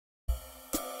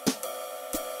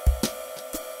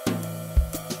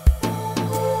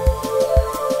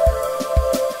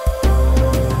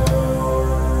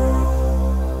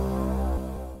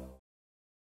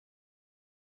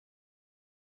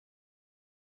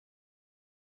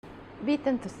we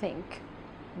tend to think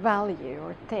value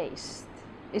or taste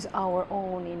is our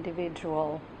own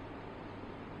individual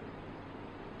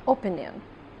opinion.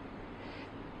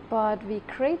 But we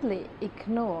greatly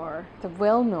ignore the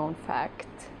well-known fact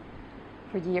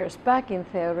for years back in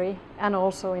theory and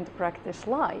also in the practice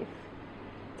life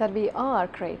that we are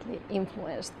greatly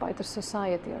influenced by the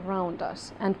society around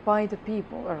us and by the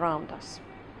people around us.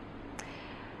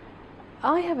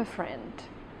 I have a friend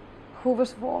who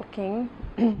was walking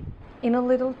in a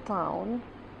little town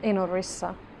in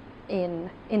Orissa in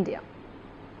India.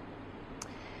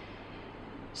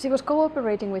 She was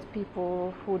cooperating with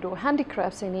people who do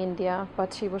handicrafts in India,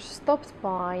 but she was stopped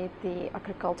by the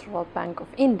Agricultural Bank of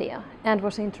India and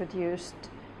was introduced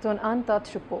to an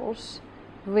untouchables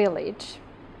village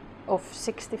of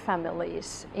 60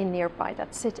 families in nearby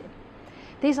that city.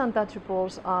 These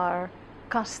untouchables are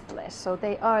casteless, so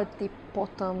they are the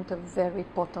bottom, the very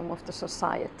bottom of the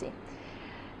society.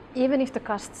 Even if the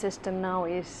caste system now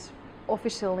is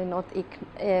officially not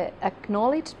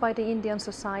acknowledged by the Indian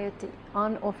society,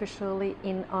 unofficially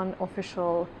in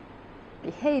unofficial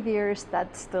behaviors,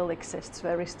 that still exists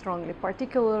very strongly,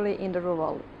 particularly in the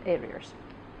rural areas.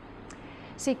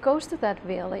 She goes to that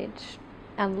village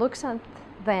and looks at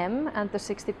them and the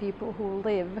 60 people who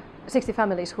live, 60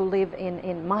 families who live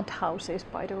in mud houses,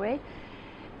 by the way,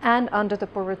 and under the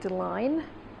poverty line,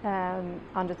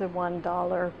 under the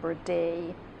 $1 per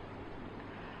day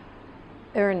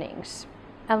earnings,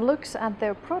 and looks at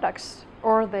their products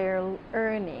or their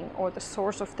earning or the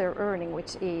source of their earning,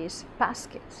 which is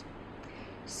baskets.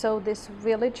 So these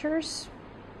villagers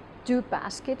do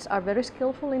baskets, are very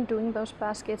skillful in doing those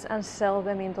baskets and sell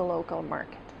them in the local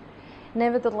market.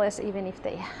 Nevertheless, even if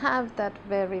they have that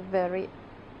very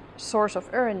source of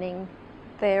earning,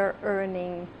 their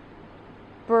earning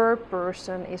per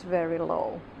person is very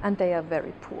low and they are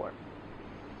very poor.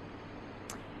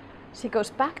 She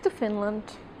goes back to Finland,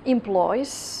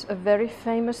 employs a very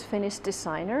famous Finnish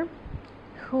designer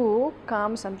who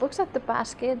comes and looks at the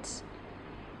baskets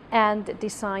and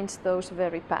designs those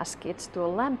very baskets to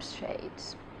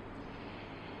lampshades.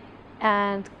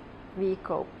 And we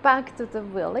go back to the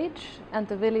village and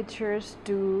the villagers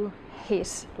do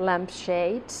his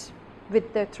lampshades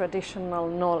with their traditional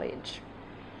knowledge.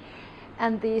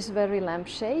 And these very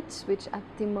lampshades, which at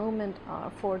the moment are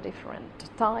 4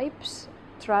 different types,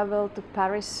 travel to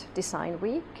Paris Design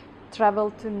Week, travel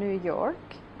to New York,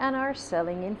 and are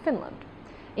selling in Finland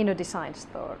in a design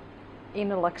store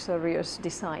in a luxurious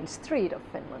design street of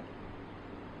Finland.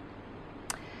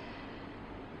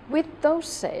 With those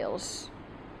sales,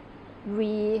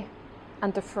 we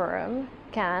and the firm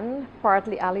can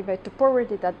partly alleviate the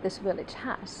poverty that this village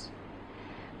has.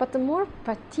 But the more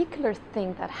particular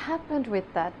thing that happened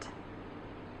with that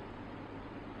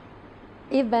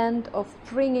event of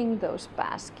bringing those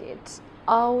baskets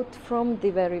out from the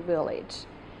very village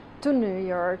to New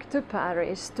York, to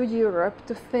Paris, to Europe,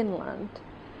 to Finland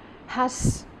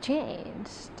has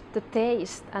changed the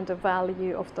taste and the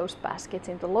value of those baskets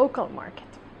in the local market.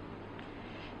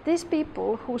 These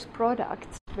people whose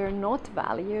products were not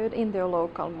valued in their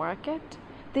local market,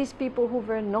 these people who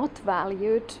were not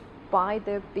valued by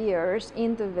their peers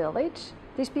in the village,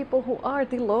 these people who are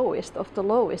the lowest of the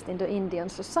lowest in the Indian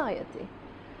society,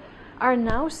 are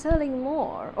now selling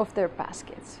more of their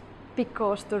baskets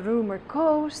because the rumor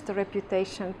goes, the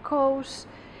reputation goes,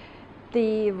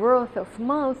 the word of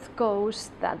mouth goes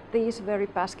that these very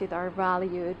baskets are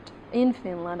valued in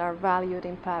Finland, are valued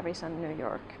in Paris and New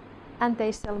York, and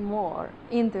they sell more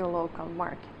in their local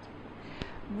market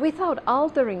without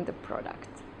altering the product,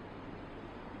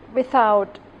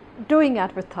 without doing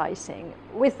advertising,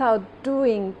 without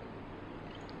doing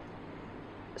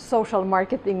social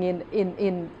marketing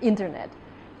in internet,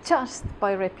 just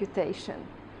by reputation,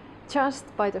 just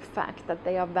by the fact that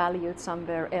they are valued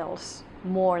somewhere else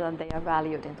more than they are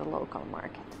valued in the local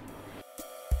market.